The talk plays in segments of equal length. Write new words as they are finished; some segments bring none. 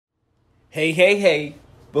Hey.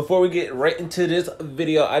 Before we get right into this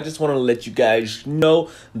video, I just want to let you guys know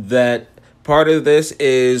that part of this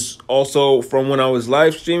is also from when I was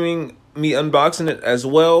live streaming, me unboxing it as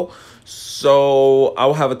well. So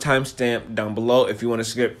I'll have a timestamp down below if you want to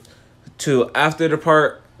skip to after the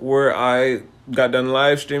part where I got done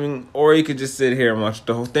live streaming, or you could just sit here and watch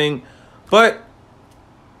the whole thing. But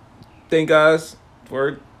thank you guys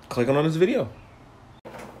for clicking on this video.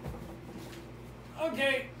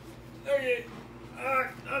 Okay.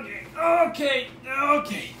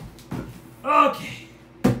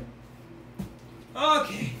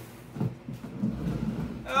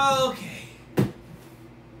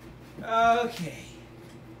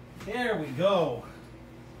 Here we go.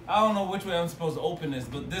 I don't know which way I'm supposed to open this,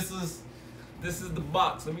 but this is the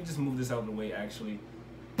box. Let me just move this out of the way, actually.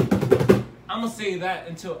 I'm gonna say that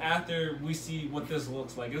until after we see what this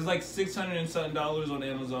looks like. It's like $600 and something on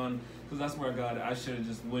Amazon, because that's where I got it. I should have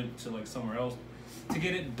just went to like somewhere else to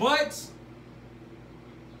get it, but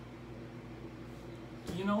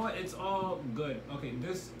you know what? It's all good. Okay,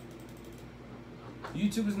 this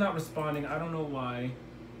YouTube is not responding. I don't know why.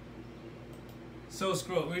 So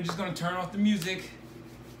screw it. We're just gonna turn off the music.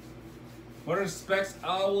 What are the specs?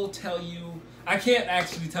 I will tell you. I can't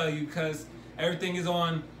actually tell you because everything is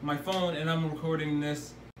on my phone and I'm recording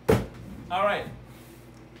this. All right.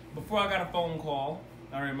 Before I got a phone call.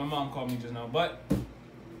 All right, my mom called me just now, but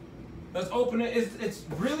let's open it. It's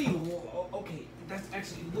really okay. That's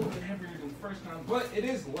actually a little bit heavier than the first time, but it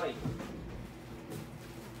is light.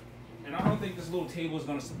 And I don't think this little table is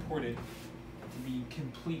gonna support it, to be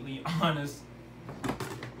completely honest.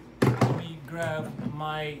 Let me grab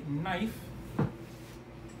my knife.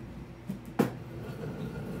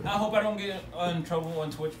 I hope I don't get in trouble on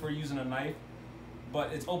Twitch for using a knife,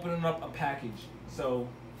 but it's opening up a package, so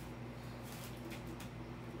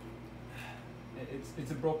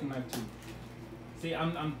it's a broken knife too. See,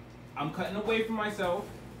 I'm cutting away from myself.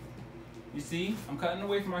 You see, I'm cutting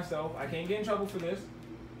away from myself. I can't get in trouble for this.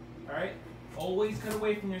 All right, always cut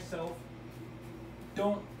away from yourself.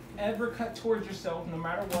 Don't ever cut towards yourself, no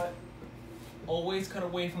matter what. Always cut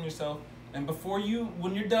away from yourself. And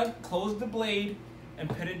when you're done, close the blade and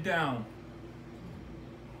put it down.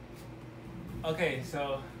 Okay,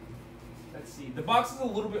 so let's see. The box is a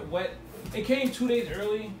little bit wet. It came 2 days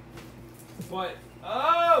early, but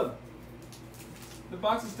the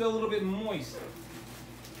box is still a little bit moist.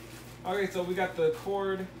 Okay, so we got the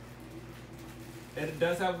cord. It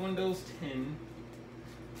does have Windows 10.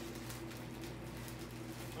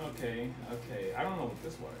 Okay. I don't know what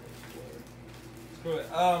this wire is for. Screw it.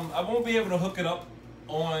 I won't be able to hook it up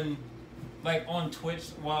on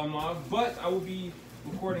Twitch while I'm live, but I will be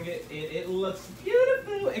recording it. It looks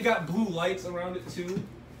beautiful. It got blue lights around it too.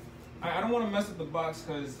 I don't want to mess with the box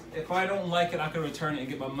because if I don't like it, I can return it and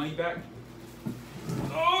get my money back.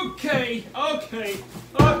 Okay. Everything's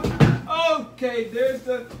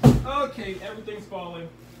falling.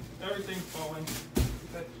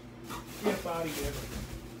 Get out of here.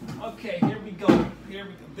 Okay, here we go.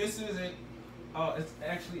 This is it. It's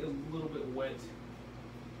actually a little bit wet.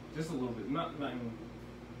 Just a little bit. Not even like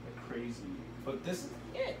crazy. But this is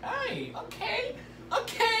it. Hey, okay.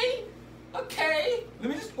 Let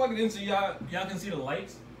me just plug it in so y'all can see the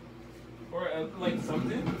lights. Or like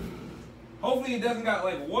something. Hopefully it doesn't got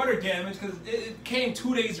like water damage because it came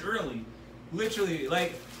 2 days early. Literally,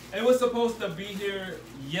 like it was supposed to be here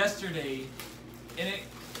yesterday, and it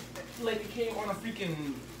came on a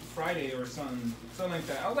freaking Friday or something like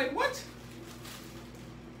that. I was like, what?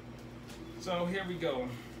 So here we go.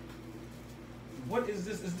 What is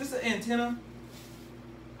this? Is this an antenna?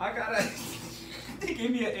 They gave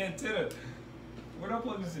me an antenna. Where do I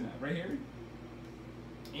plug this in at? Right here?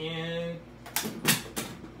 And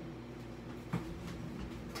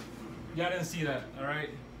y'all didn't see that, all right?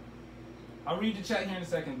 I'll read the chat here in a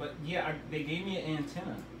second, but yeah, they gave me an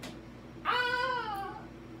antenna.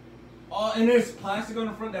 Oh, and there's plastic on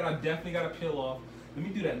the front that I definitely gotta peel off. Let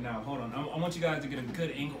me do that now. Hold on. I want you guys to get a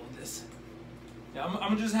good angle of this. Yeah, I'm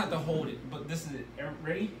gonna just have to hold it, but this is it.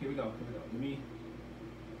 Ready? Here we go. Let me.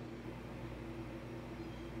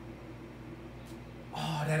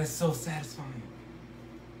 Oh, that is so satisfying.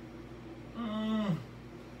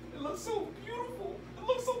 It looks so beautiful.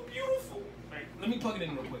 Right, let me plug it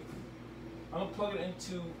in real quick. I'm gonna plug it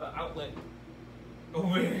into an outlet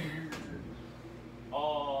over here.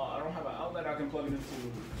 Oh, I don't have an outlet I can plug it into.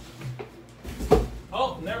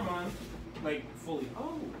 Oh, never mind. Like, fully.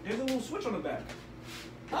 Oh, there's a little switch on the back.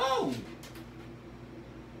 Oh!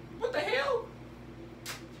 What the hell?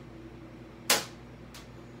 It's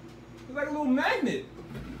like a little magnet.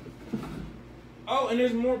 Oh, and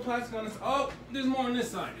there's more plastic on this. Oh, there's more on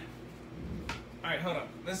this side. All right, hold up.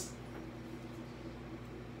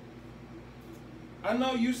 I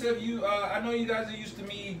know Yusuf, I know you guys are used to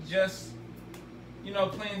me just, you know,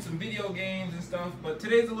 playing some video games and stuff, but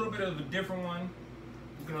today's a little bit of a different one.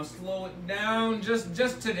 We're gonna slow it down just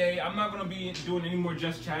today. I'm not gonna be doing any more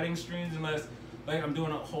just chatting streams unless like I'm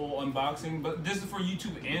doing a whole unboxing, but this is for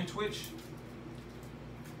YouTube and Twitch.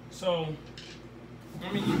 So,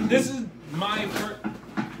 I mean, this is my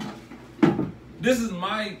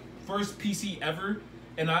first PC ever,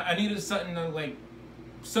 and I needed something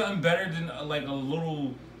better than like a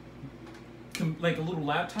little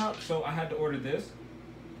laptop, so I had to order this.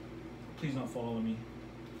 Please don't follow me.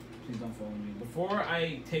 Please don't follow me. Before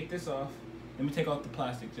I take this off, let me take off the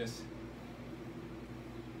plastic just.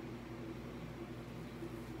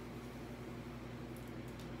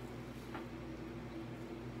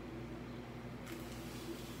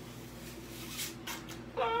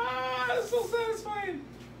 It's so satisfying.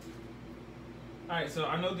 Alright, so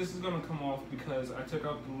I know this is gonna come off because I took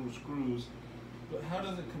out the little screws, but how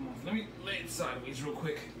does it come off? Let me lay it sideways real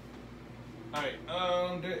quick. Alright,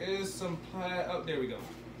 there is some oh, there we go.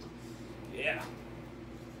 Yeah.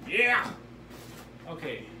 Yeah!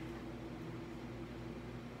 Okay.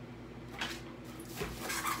 I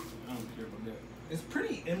don't care about that. It's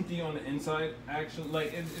pretty empty on the inside, actually.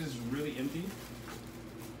 Like, it is really empty.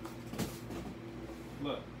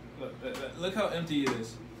 Look how empty it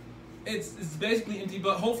is. It's basically empty,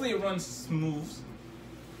 but hopefully it runs smooth.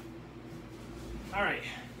 Alright.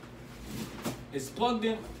 It's plugged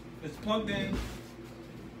in. It's plugged in.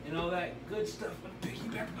 And all that good stuff. I'm gonna pick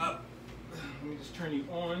you back up. Let me just turn you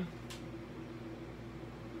on.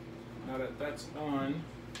 Now that that's on,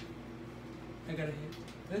 I gotta hit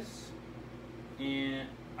this. And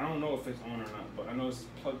I don't know if it's on or not, but I know it's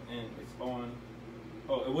plugged in. It's on.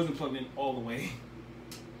 Oh, it wasn't plugged in all the way.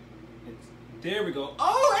 There we go.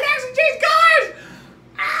 Oh, it actually changed colors!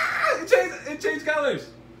 Ah! It changed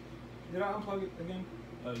colors. Did I unplug it again?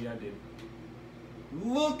 Oh, yeah, I did.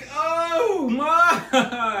 Look, oh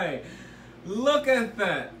my! Look at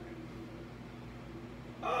that.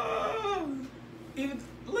 Oh, even,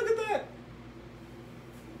 look at that.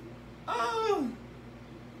 Oh.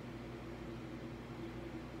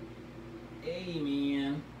 Hey,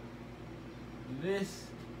 man. This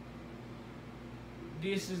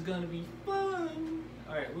is gonna be fun.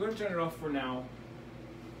 Alright, we're gonna turn it off for now,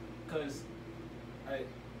 because I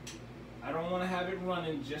don't want to have it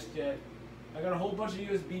running just yet. I got a whole bunch of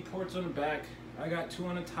USB ports on the back. I got 2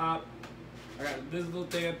 on the top. I got this little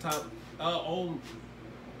thing on top. Oh,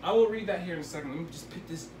 I will read that here in a second. Let me just pick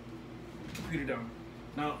this computer down.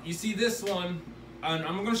 Now, you see this one, and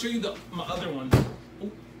I'm gonna show you my other one. Oh,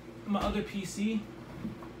 my other PC.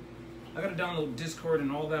 I gotta download Discord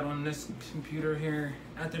and all that on this computer here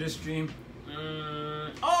after this stream.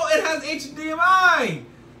 Oh, it has HDMI!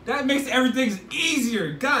 That makes everything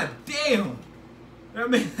easier. God damn! That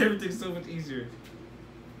makes everything so much easier.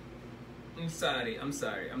 I'm sorry.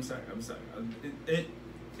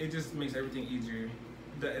 It just makes everything easier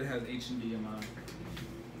that it has HDMI.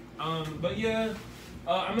 But yeah,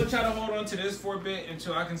 I'm gonna try to hold on to this for a bit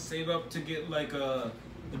until I can save up to get like a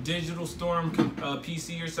Digital Storm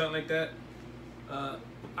PC or something like that.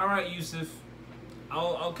 All right, Yusuf,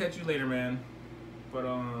 I'll catch you later, man. But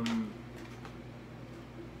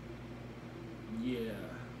yeah,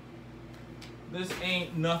 this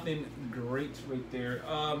ain't nothing great right there.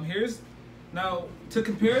 Here's now to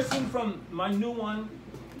comparison from my new one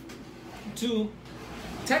to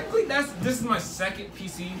technically this is my second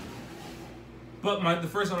PC, but the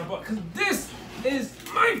first one I bought, because this is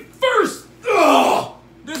my first. Ugh!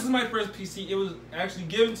 This is my first PC. It was actually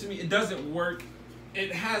given to me. It doesn't work.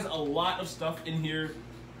 It has a lot of stuff in here.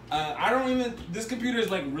 This computer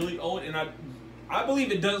is like really old, and I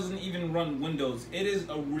believe it doesn't even run Windows. It is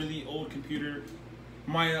a really old computer.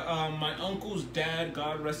 My uncle's dad,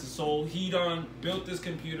 God rest his soul, he built this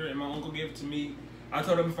computer, and my uncle gave it to me. I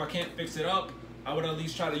told him if I can't fix it up, I would at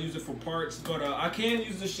least try to use it for parts. But I can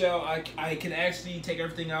use the shell. I can actually take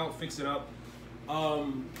everything out, fix it up.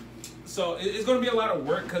 So it's gonna be a lot of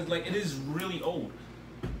work because like it is really old.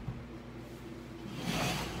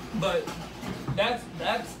 But that's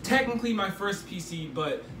technically my first PC,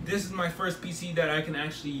 but this is my first PC that I can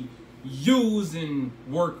actually use and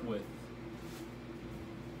work with.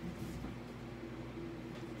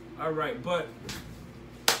 All right, but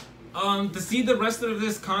to see the rest of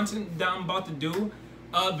this content that I'm about to do,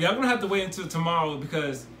 y'all gonna have to wait until tomorrow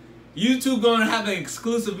because YouTube gonna have an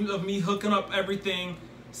exclusive of me hooking up everything.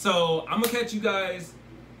 So I'm gonna catch you guys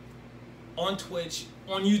on Twitch,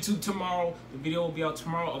 on YouTube tomorrow. The video will be out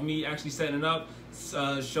tomorrow of me actually setting it up,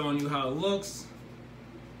 showing you how it looks.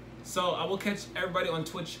 So I will catch everybody on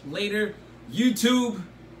Twitch later. YouTube,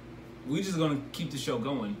 we just gonna keep the show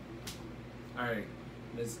going. All right,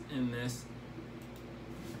 let's end this.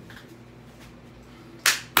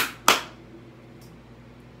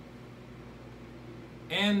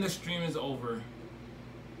 And the stream is over.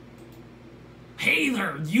 Hey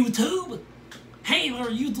there, YouTube! Hey there,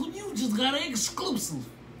 YouTube! You just got an exclusive.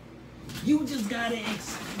 You just got an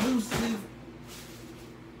exclusive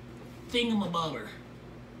thingamabobber.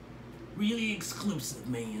 Really exclusive,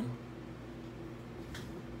 man.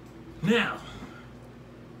 Now,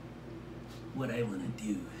 what I want to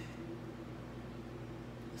do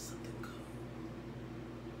is something cool.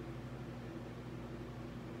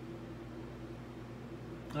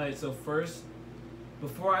 Alright, so first,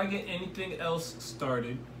 before I get anything else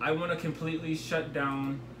started, I want to completely shut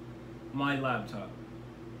down my laptop.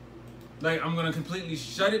 Like, I'm going to completely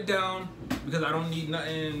shut it down because I don't need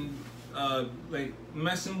nothing like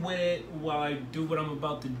messing with it while I do what I'm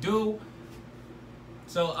about to do.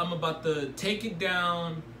 So I'm about to take it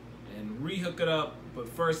down and re-hook it up. But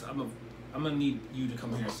first, I'm gonna need you to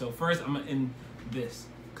come here. So first, I'm gonna end this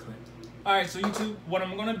clip. All right, so YouTube, what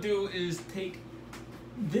I'm gonna do is take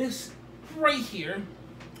this right here.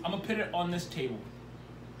 I'm gonna put it on this table.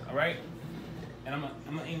 All right, and I'm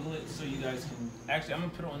gonna angle it so you guys can. Actually, I'm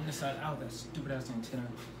gonna put it on this side. Ow, that stupid ass antenna.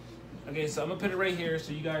 Okay, so I'm gonna put it right here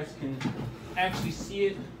so you guys can actually see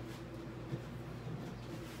it.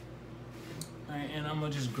 All right, and I'm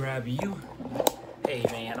gonna just grab you. Hey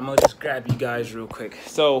man, I'm gonna just grab you guys real quick.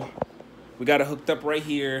 So we got it hooked up right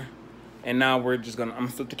here, and now we're just gonna. I'm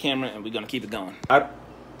gonna flip the camera and we're gonna keep it going.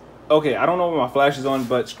 Okay, I don't know where my flash is on,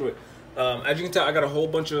 but screw it. As you can tell, I got a whole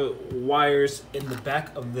bunch of wires in the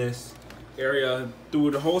back of this area through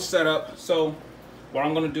the whole setup. So what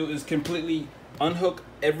I'm gonna do is completely unhook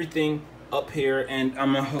everything up here, and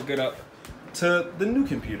I'm gonna hook it up to the new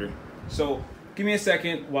computer. So give me a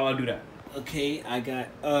second while I do that. Okay, I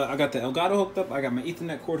got the Elgato hooked up, I got my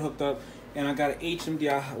Ethernet cord hooked up, and I got an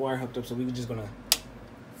HDMI wire hooked up. So we're just gonna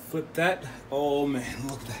flip that. Oh man,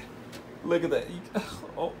 look at that! Look at that!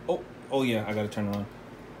 Oh yeah, I gotta turn it on.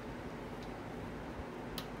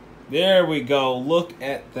 There we go. Look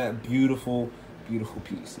at that beautiful, beautiful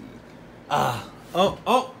PC.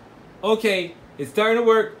 Okay. It's starting to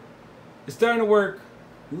work. It's starting to work.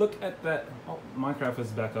 Look at that. Oh, Minecraft is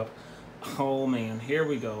back up. Oh man, here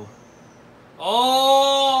we go.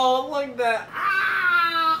 Oh, look at that.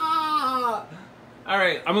 Ah! All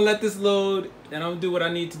right, I'm gonna let this load, and I'm gonna do what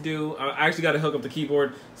I need to do. I actually got to hook up the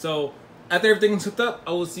keyboard. So after everything's hooked up,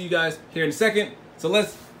 I will see you guys here in a second. So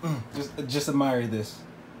let's just admire this.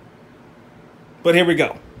 But here we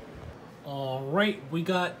go. All right, we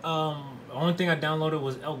got the only thing I downloaded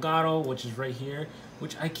was Elgato, which is right here,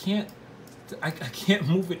 which I can't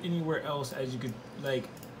move it anywhere else. As you could like,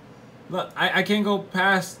 look, I can't go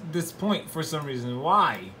past this point for some reason.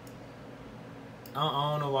 Why?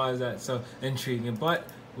 I don't know why is that so intriguing. But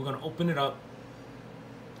we're gonna open it up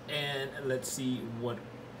and let's see what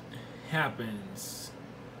happens.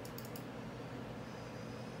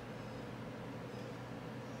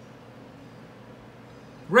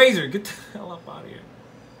 Razer, get the hell up out of here.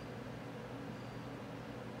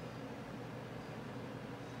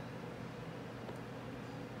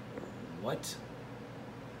 What?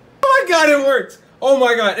 Oh my god, it works! Oh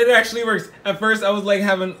my god, it actually works. At first, I was like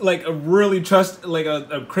having like a really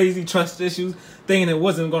a crazy trust issues, thinking it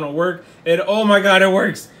wasn't gonna work. And oh my god, it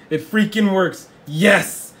works! It freaking works!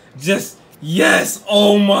 Yes! Just yes!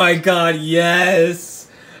 Oh my god, yes!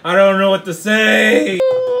 I don't know what to say.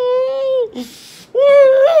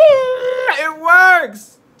 It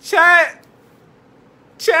works! Chat,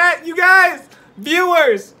 you guys,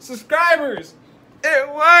 viewers, subscribers. It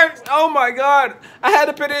works! Oh my god! I had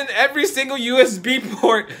to put in every single USB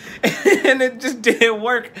port and it just didn't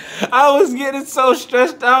work. I was getting so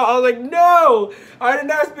stressed out. I was like, no! I did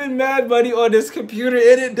not spend mad money on this computer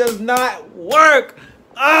and it does not work!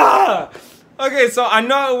 Ah! Okay, so I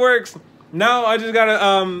know it works. Now I just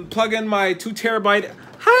gotta plug in my 2 terabyte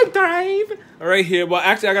hard drive right here. Well,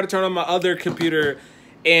 actually I gotta turn on my other computer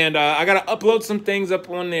and I gotta upload some things up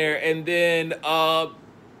on there, and then I'm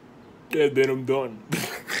done.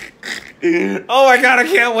 Oh my god, I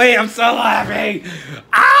can't wait. I'm so happy.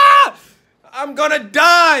 Ah! I'm gonna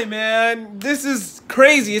die, man. This is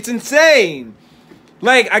crazy. It's insane.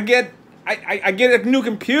 Like, I get a new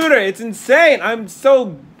computer. It's insane. I'm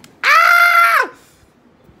so... Ah!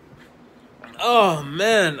 Oh,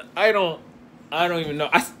 man. I don't even know.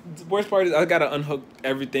 The worst part is I gotta unhook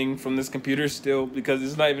everything from this computer still because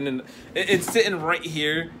it's not even in... It's sitting right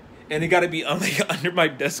here. And it gotta be like under my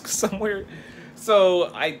desk somewhere. So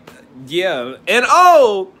yeah. And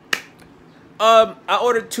oh, I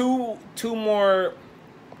ordered two more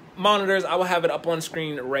monitors. I will have it up on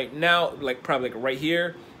screen right now, like probably like right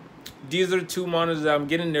here. These are the 2 monitors that I'm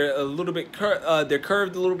getting. They're a little bit they're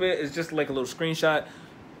curved a little bit. It's just like a little screenshot.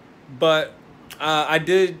 But I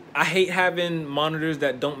hate having monitors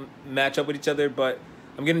that don't match up with each other, but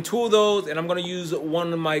I'm getting 2 of those, and I'm gonna use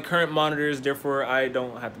one of my current monitors, therefore I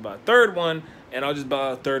don't have to buy a third one, and I'll just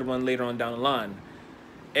buy a third one later on down the line.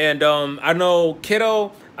 And I know,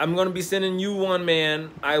 kiddo, I'm gonna be sending you one,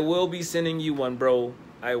 man. I will be sending you one, bro.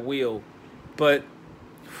 I will. But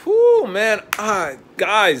whew, man,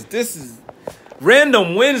 guys, this is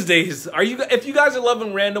Random Wednesdays. If you guys are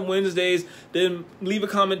loving Random Wednesdays, then leave a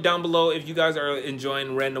comment down below if you guys are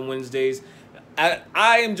enjoying Random Wednesdays.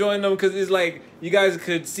 I enjoying them because it's like you guys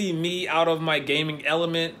could see me out of my gaming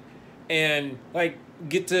element and like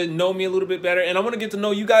get to know me a little bit better, and I want to get to know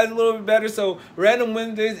you guys a little bit better. So Random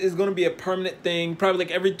Wednesdays is going to be a permanent thing, probably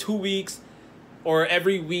like every 2 weeks or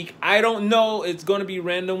every week. I don't know. It's going to be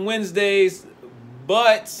Random Wednesdays,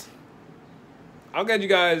 but I'll get you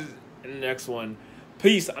guys in the next one.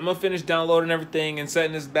 Peace. I'm going to finish downloading everything and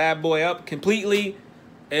setting this bad boy up completely.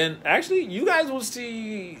 And actually, you guys will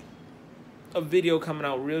see a video coming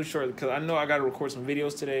out real shortly because I know I got to record some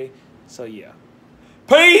videos today. So, yeah.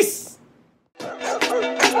 Peace!